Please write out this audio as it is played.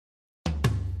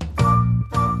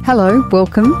Hello,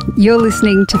 welcome. You're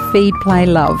listening to Feed, Play,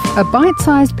 Love, a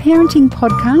bite-sized parenting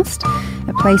podcast,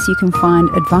 a place you can find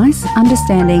advice,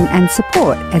 understanding and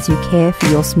support as you care for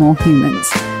your small humans.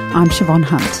 I'm Siobhan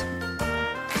Hunt.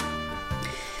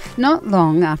 Not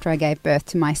long after I gave birth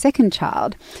to my second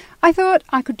child, I thought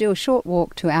I could do a short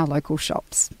walk to our local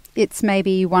shops. It's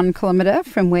maybe 1 kilometre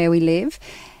from where we live.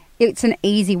 It's an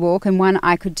easy walk and one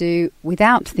I could do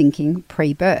without thinking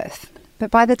pre-birth. But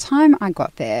by the time I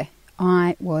got there,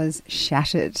 I was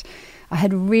shattered. I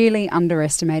had really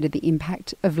underestimated the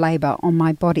impact of labour on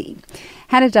my body.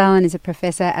 Hannah Dahlen is a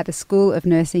professor at the School of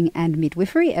Nursing and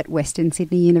Midwifery at Western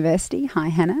Sydney University. Hi,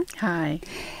 Hannah. Hi.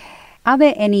 Are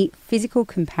there any physical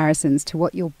comparisons to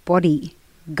what your body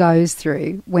goes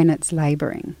through when it's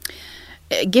labouring?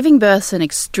 Giving birth's an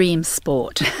extreme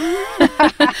sport.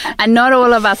 And not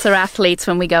all of us are athletes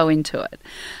when we go into it.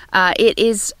 It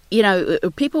is,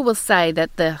 people will say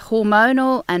that the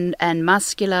hormonal and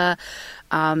muscular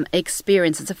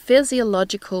experience, it's a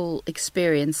physiological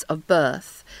experience of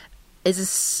birth,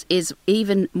 is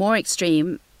even more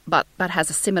extreme, but has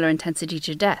a similar intensity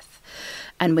to death.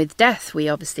 And with death, we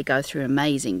obviously go through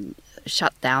amazing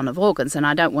shutdown of organs, and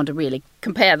I don't want to really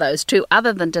compare those two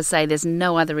other than to say there's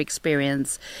no other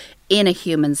experience in a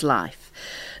human's life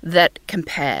that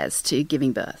compares to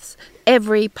giving birth.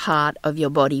 Every part of your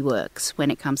body works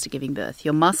when it comes to giving birth.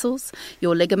 Your muscles,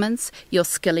 your ligaments, your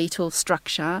skeletal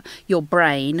structure, your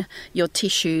brain, your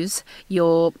tissues,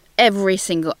 every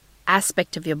single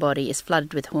aspect of your body is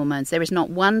flooded with hormones. There is not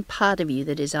one part of you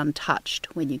that is untouched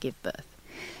when you give birth.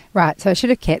 Right, so I should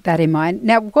have kept that in mind.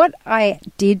 Now, what I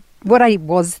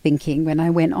was thinking when I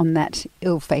went on that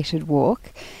ill-fated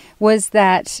walk was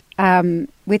that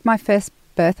with my first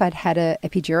birth, I'd had an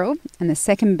epidural, and the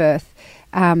second birth,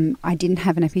 I didn't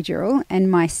have an epidural. And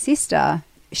my sister,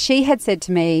 she had said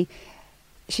to me,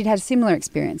 she'd had a similar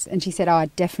experience, and she said, I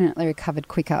definitely recovered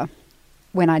quicker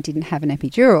when I didn't have an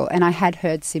epidural. And I had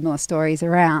heard similar stories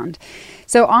around.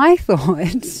 So I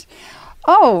thought,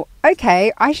 oh,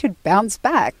 okay, I should bounce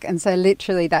back. And so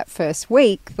literally that first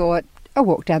week thought, a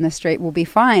walk down the street will be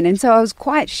fine. And so I was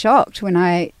quite shocked when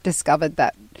I discovered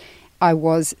that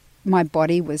my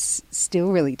body was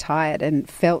still really tired and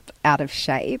felt out of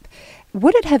shape.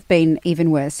 Would it have been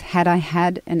even worse had I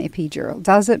had an epidural?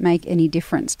 Does it make any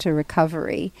difference to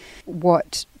recovery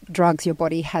what drugs your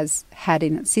body has had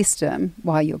in its system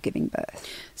while you're giving birth?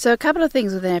 So a couple of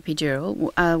things with an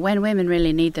epidural. When women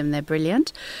really need them, they're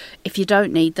brilliant. If you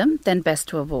don't need them, then best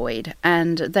to avoid.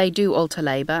 And they do alter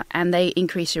labour, and they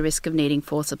increase your risk of needing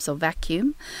forceps or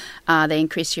vacuum. They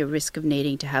increase your risk of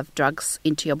needing to have drugs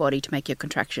into your body to make your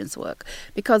contractions work,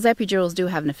 because epidurals do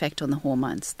have an effect on the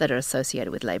hormones that are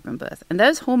associated with labour and birth. And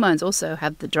those hormones also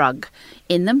have the drug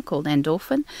in them called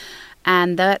endorphin.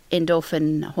 And that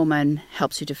endorphin hormone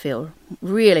helps you to feel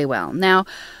really well. Now,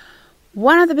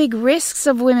 one of the big risks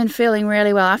of women feeling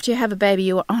really well after you have a baby,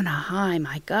 you're on a high.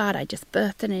 My God, I just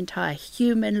birthed an entire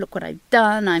human. Look what I've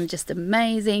done. I'm just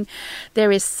amazing.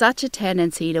 There is such a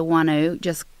tendency to want to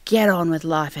just get on with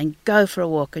life and go for a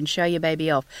walk and show your baby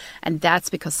off. And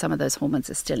that's because some of those hormones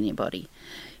are still in your body.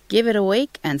 Give it a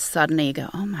week and suddenly you go,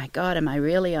 oh my God, am I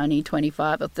really only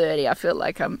 25 or 30? I feel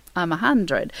like I'm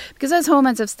 100. Because those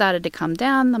hormones have started to come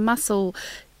down. The muscle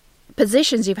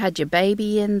positions you've had your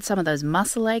baby in, some of those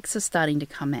muscle aches are starting to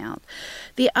come out.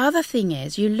 The other thing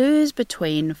is you lose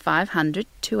between 500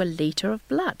 to a litre of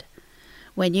blood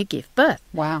when you give birth.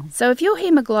 Wow. So if your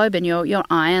hemoglobin, your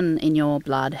iron in your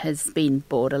blood has been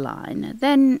borderline,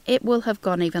 then it will have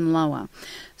gone even lower.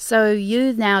 So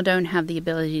you now don't have the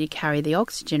ability to carry the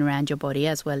oxygen around your body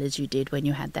as well as you did when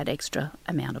you had that extra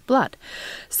amount of blood.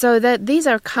 So that these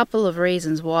are a couple of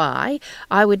reasons why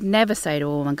I would never say to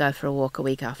a woman, go for a walk a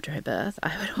week after her birth.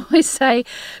 I would always say,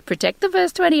 protect the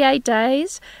first 28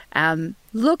 days,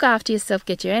 look after yourself,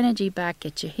 get your energy back,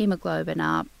 get your hemoglobin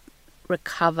up,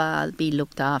 recover, be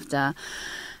looked after,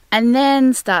 and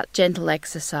then start gentle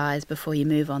exercise before you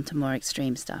move on to more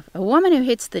extreme stuff. A woman who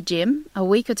hits the gym a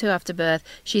week or two after birth,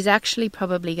 she's actually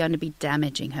probably going to be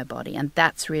damaging her body, and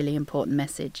that's really important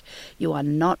message. You are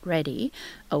not ready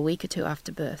a week or two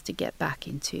after birth to get back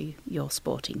into your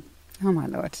sporting. Oh my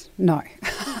Lord, no.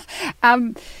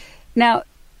 Now,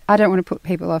 I don't want to put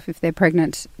people off if they're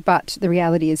pregnant, but the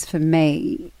reality is for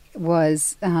me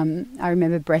was I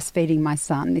remember breastfeeding my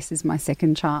son. This is my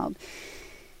second child.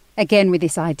 Again, with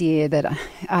this idea that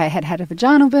I had had a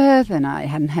vaginal birth and I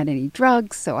hadn't had any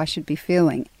drugs, so I should be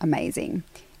feeling amazing.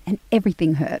 And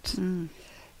everything hurt.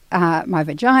 My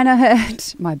vagina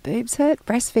hurt, my boobs hurt.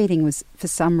 Breastfeeding was, for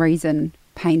some reason,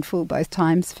 painful both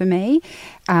times for me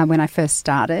when I first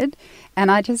started. And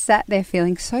I just sat there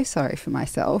feeling so sorry for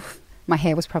myself. my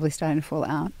hair was probably starting to fall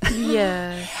out.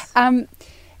 Yes.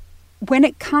 When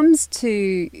it comes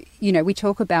to, we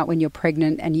talk about when you're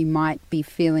pregnant and you might be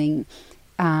feeling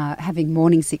having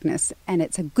morning sickness, and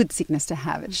it's a good sickness to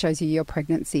have. It shows you your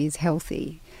pregnancy is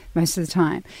healthy most of the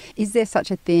time. Is there such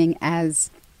a thing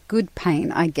as good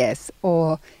pain, I guess,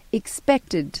 or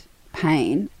expected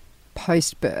pain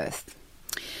post-birth?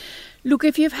 Look,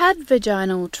 if you've had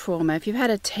vaginal trauma, if you've had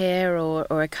a tear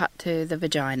or a cut to the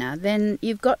vagina, then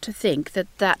you've got to think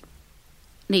that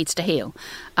needs to heal.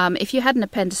 If you had an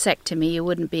appendectomy, you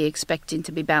wouldn't be expecting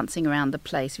to be bouncing around the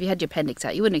place. If you had your appendix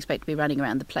out, you wouldn't expect to be running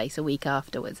around the place a week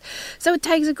afterwards. So it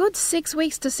takes a good 6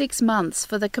 weeks to 6 months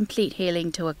for the complete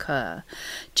healing to occur.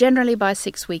 Generally, by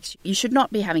 6 weeks, you should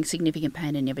not be having significant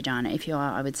pain in your vagina. If you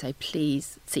are, I would say,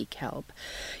 please seek help.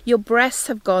 Your breasts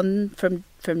have gone from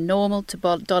normal to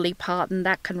Dolly Parton.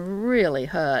 That can really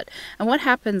hurt. And what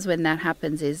happens when that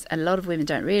happens is, and a lot of women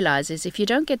don't realise, is if you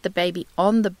don't get the baby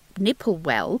on the nipple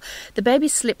well, the baby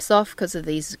slips off because of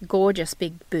these gorgeous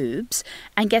big boobs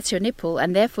and gets your nipple,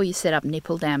 and therefore you set up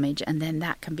nipple damage, and then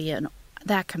that can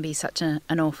be such an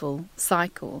awful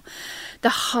cycle. The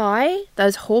high,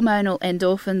 those hormonal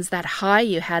endorphins, that high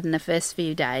you had in the first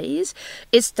few days,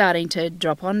 is starting to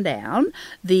drop on down.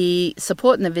 The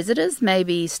support and the visitors may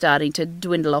be starting to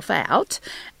dwindle off out,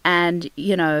 and,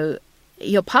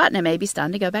 your partner may be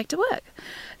starting to go back to work.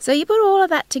 So you put all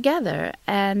of that together,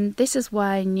 and this is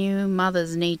why new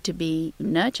mothers need to be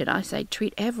nurtured. I say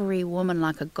treat every woman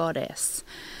like a goddess,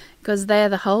 because they're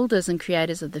the holders and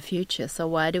creators of the future. So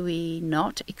why do we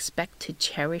not expect to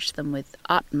cherish them with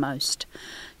utmost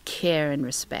care and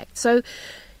respect? So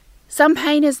some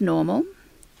pain is normal.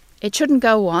 It shouldn't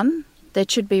go on. That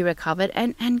should be recovered,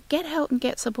 and get help and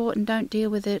get support, and don't deal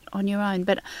with it on your own.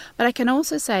 But I can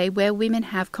also say where women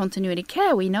have continuity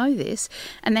care, we know this,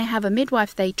 and they have a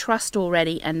midwife they trust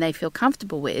already and they feel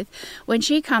comfortable with, when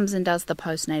she comes and does the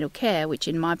postnatal care, which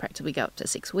in my practice we go up to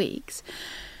 6 weeks,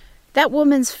 that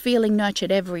woman's feeling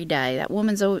nurtured every day. That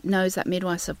woman knows that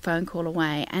midwife's a phone call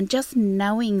away, and just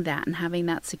knowing that and having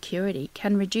that security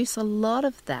can reduce a lot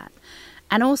of that.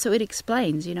 And also it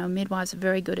explains, midwives are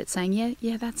very good at saying,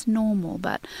 yeah, that's normal,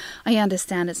 but I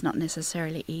understand it's not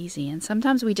necessarily easy. And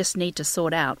sometimes we just need to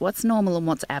sort out what's normal and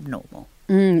what's abnormal.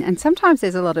 And sometimes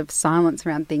there's a lot of silence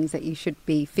around things that you should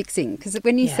be fixing. Because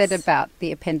when you said about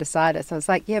the appendicitis, I was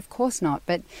like, yeah, of course not.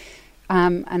 But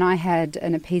and I had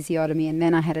an episiotomy, and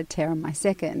then I had a tear on my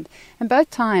second. And both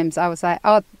times I was like,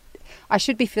 oh, I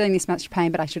should be feeling this much pain,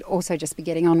 but I should also just be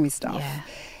getting on with stuff,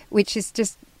 which is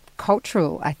just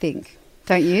cultural, I think.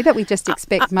 Don't you? That we just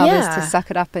expect mothers to suck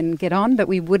it up and get on, but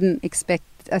we wouldn't expect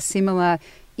a similar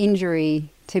injury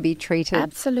to be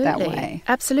treated that way.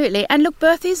 Absolutely. And look,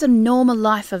 birth is a normal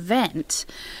life event,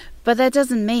 but that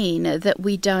doesn't mean that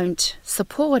we don't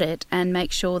support it and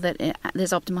make sure that there's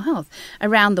optimal health.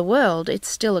 Around the world, it's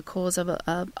still a cause of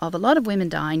a lot of women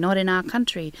dying, not in our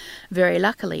country, very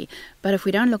luckily. But if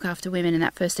we don't look after women in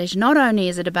that first stage, not only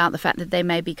is it about the fact that they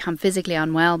may become physically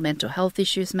unwell, mental health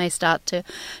issues may start to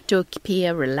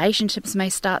appear, relationships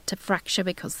may start to fracture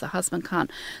because the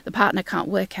partner can't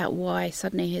work out why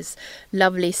suddenly his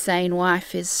lovely, sane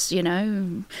wife is,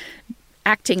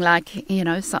 acting like,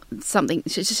 something,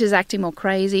 she's acting more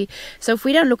crazy. So if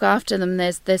we don't look after them,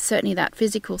 there's certainly that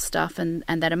physical stuff and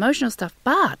that emotional stuff.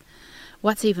 But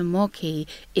what's even more key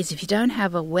is if you don't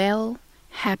have a well,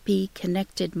 happy,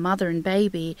 connected mother and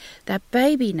baby, that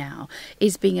baby now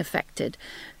is being affected.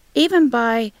 Even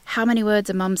by how many words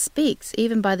a mum speaks,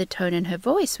 even by the tone in her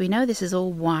voice, we know this is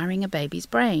all wiring a baby's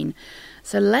brain.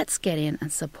 So let's get in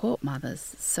and support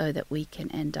mothers so that we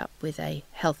can end up with a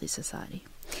healthy society.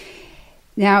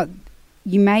 Now,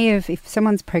 you may have, if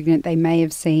someone's pregnant, they may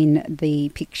have seen the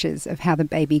pictures of how the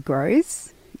baby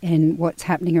grows and what's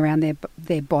happening around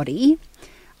their body.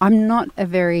 I'm not a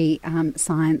very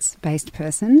science-based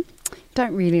person.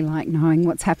 Don't really like knowing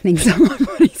what's happening to my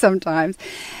body sometimes.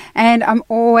 And I'm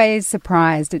always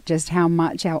surprised at just how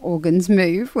much our organs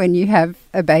move when you have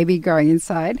a baby growing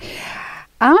inside.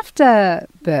 After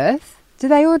birth, do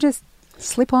they all just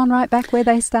slip on right back where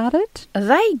they started?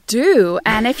 They do.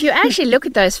 And if you actually look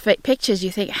at those pictures,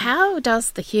 you think, how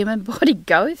does the human body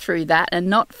go through that and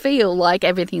not feel like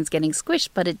everything's getting squished?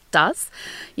 But it does.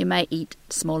 You may eat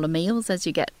smaller meals as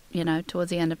you get, towards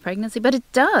the end of pregnancy, but it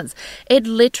does. It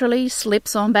literally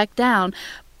slips on back down.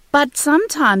 But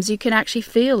sometimes you can actually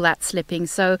feel that slipping.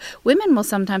 So women will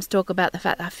sometimes talk about the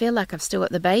fact, I feel like I've still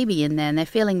got the baby in there, and they're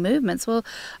feeling movements. Well,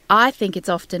 I think it's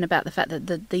often about the fact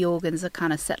that the organs are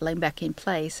kind of settling back in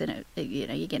place, and you're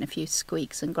getting a few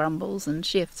squeaks and grumbles and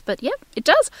shifts. But yeah, it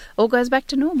does. All goes back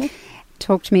to normal.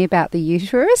 Talk to me about the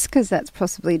uterus, because that's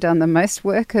possibly done the most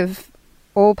work of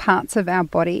all parts of our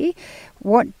body.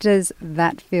 What does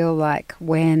that feel like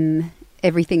when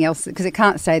everything else, because it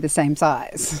can't stay the same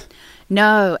size?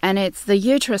 No, and the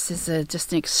uterus is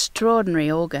just an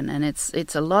extraordinary organ, and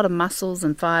it's a lot of muscles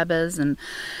and fibres, and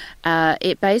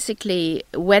it basically,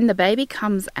 when the baby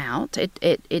comes out,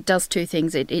 it does two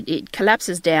things. It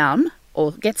collapses down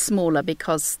or gets smaller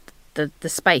because the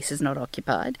space is not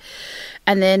occupied,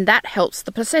 and then that helps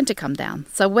the placenta come down.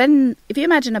 So if you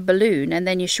imagine a balloon and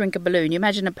then you shrink a balloon, you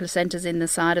imagine a placenta's in the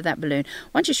side of that balloon.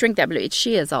 Once you shrink that balloon, it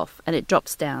shears off and it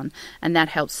drops down, and that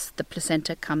helps the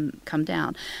placenta come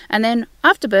down. And then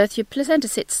after birth, your placenta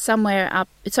sits somewhere up,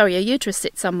 your uterus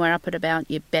sits somewhere up at about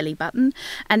your belly button,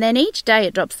 and then each day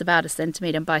it drops about 1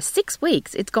 centimetre, and by 6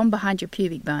 weeks it's gone behind your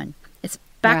pubic bone. It's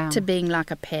back to being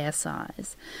like a pear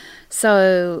size.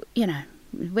 So,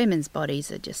 women's bodies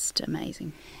are just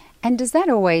amazing. And does that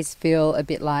always feel a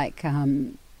bit like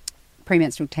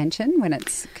premenstrual tension when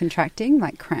it's contracting,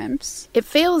 like cramps? It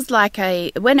feels like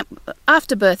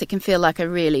after birth, it can feel like a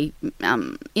really,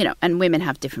 and women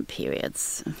have different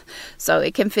periods. So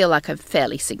it can feel like a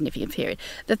fairly significant period.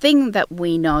 The thing that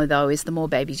we know, though, is the more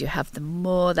babies you have, the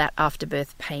more that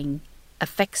afterbirth pain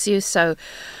affects you. So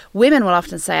women will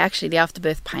often say, actually, the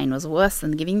afterbirth pain was worse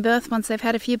than giving birth once they've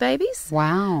had a few babies.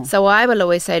 Wow. So I will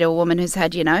always say to a woman who's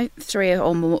had, 3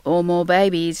 or more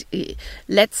babies,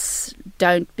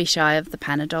 don't be shy of the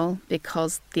Panadol,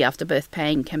 because the afterbirth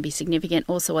pain can be significant.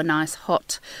 Also, a nice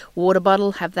hot water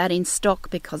bottle, have that in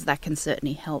stock, because that can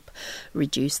certainly help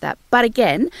reduce that. But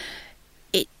again,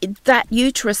 that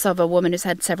uterus of a woman who's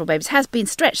had several babies has been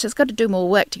stretched. It's got to do more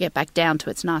work to get back down to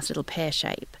its nice little pear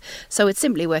shape. So it's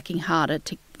simply working harder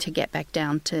to get back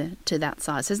down to that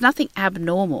size. There's nothing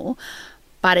abnormal,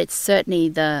 but it's certainly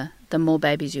the more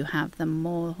babies you have, the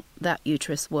more that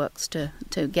uterus works to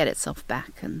get itself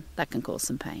back, and that can cause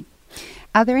some pain.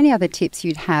 Are there any other tips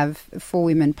you'd have for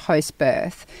women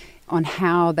post-birth on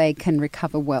how they can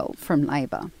recover well from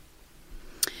labour?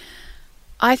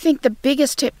 I think the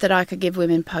biggest tip that I could give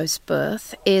women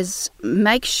post-birth is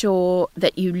make sure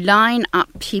that you line up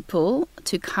people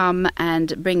to come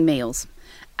and bring meals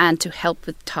and to help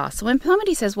with tasks. So when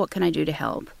somebody says, what can I do to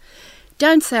help?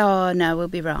 Don't say, oh, no, we'll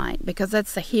be right, because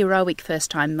that's the heroic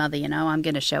first-time mother, I'm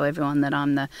going to show everyone that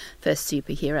I'm the first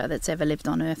superhero that's ever lived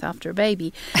on Earth after a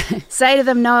baby. Say to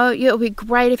them, no, it would be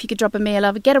great if you could drop a meal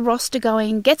over, get a roster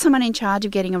going, get someone in charge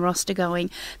of getting a roster going.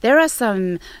 There are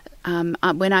some...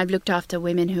 when I've looked after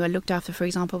women who are looked after, for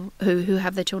example, who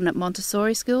have their children at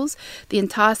Montessori schools, the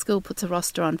entire school puts a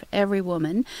roster on for every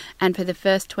woman, and for the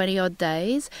first 20-odd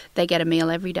days, they get a meal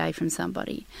every day from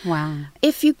somebody. Wow.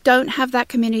 If you don't have that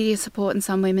community support, and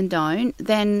some women don't,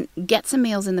 then get some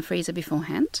meals in the freezer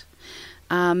beforehand.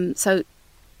 So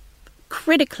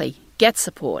critically, get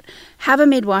support. Have a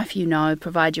midwife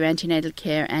provide your antenatal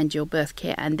care and your birth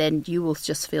care, and then you will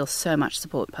just feel so much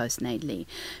support postnatally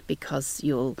because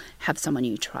you'll have someone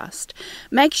you trust.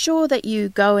 Make sure that you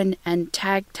go and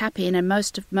tap in, and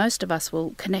most of us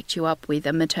will connect you up with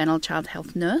a maternal child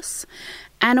health nurse.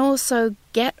 And also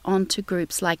get onto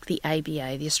groups like the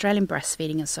ABA, the Australian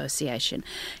Breastfeeding Association.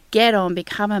 Get on,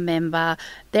 become a member.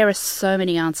 There are so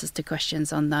many answers to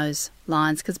questions on those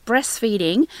lines, because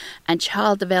breastfeeding and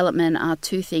child development are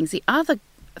two things. The other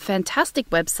fantastic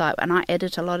website, and I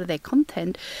edit a lot of their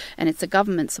content, and it's a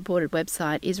government-supported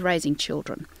website, is Raising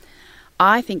Children.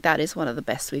 I think that is one of the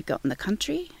best we've got in the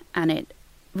country, and it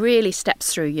really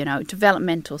steps through,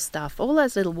 developmental stuff, all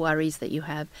those little worries that you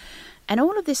have. And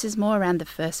all of this is more around the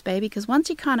first baby, because once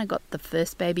you kind of got the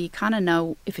first baby, you kind of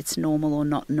know if it's normal or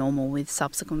not normal with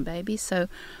subsequent babies. So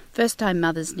first-time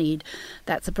mothers need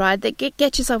that surprise.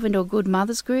 Get yourself into a good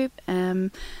mothers group.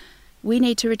 We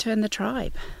need to return the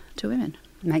tribe to women.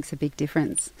 Makes a big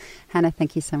difference. Hannah,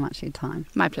 thank you so much for your time.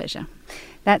 My pleasure.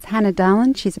 That's Hannah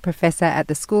Dahlen. She's a professor at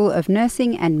the School of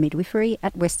Nursing and Midwifery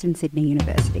at Western Sydney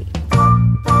University.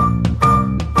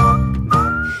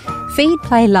 Feed,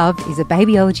 Play, Love is a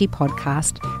babyology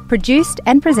podcast produced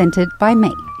and presented by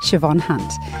me, Siobhan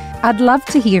Hunt. I'd love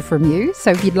to hear from you,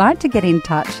 so if you'd like to get in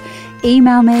touch,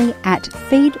 email me at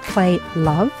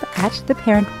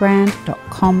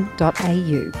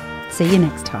feedplaylove@theparentbrand.com.au. See you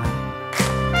next time.